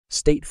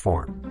State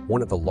Farm,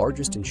 one of the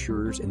largest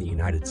insurers in the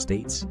United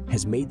States,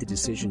 has made the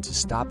decision to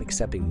stop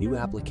accepting new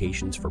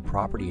applications for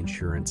property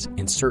insurance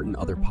and certain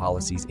other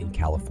policies in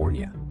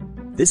California.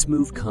 This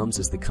move comes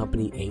as the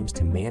company aims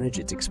to manage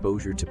its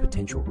exposure to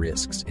potential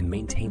risks and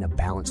maintain a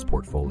balanced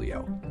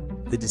portfolio.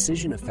 The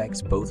decision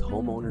affects both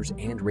homeowners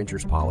and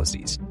renters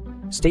policies.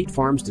 State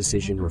Farm's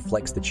decision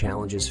reflects the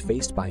challenges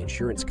faced by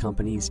insurance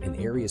companies in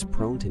areas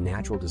prone to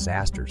natural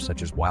disasters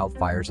such as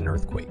wildfires and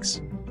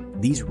earthquakes.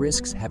 These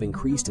risks have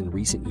increased in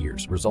recent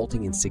years,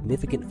 resulting in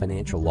significant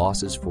financial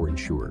losses for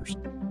insurers.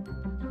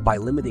 By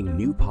limiting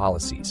new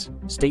policies,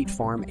 State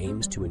Farm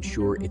aims to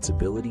ensure its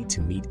ability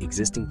to meet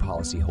existing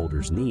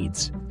policyholders'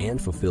 needs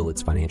and fulfill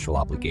its financial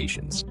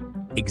obligations.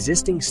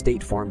 Existing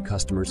State Farm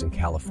customers in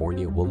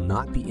California will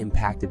not be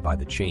impacted by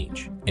the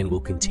change and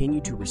will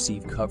continue to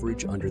receive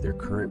coverage under their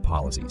current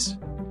policies.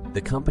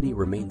 The company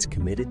remains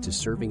committed to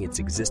serving its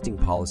existing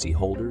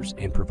policyholders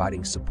and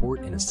providing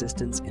support and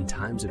assistance in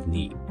times of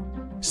need.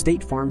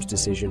 State Farm's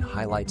decision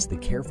highlights the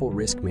careful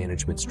risk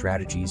management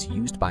strategies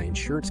used by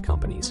insurance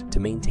companies to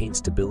maintain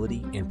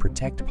stability and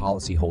protect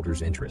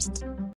policyholders' interests.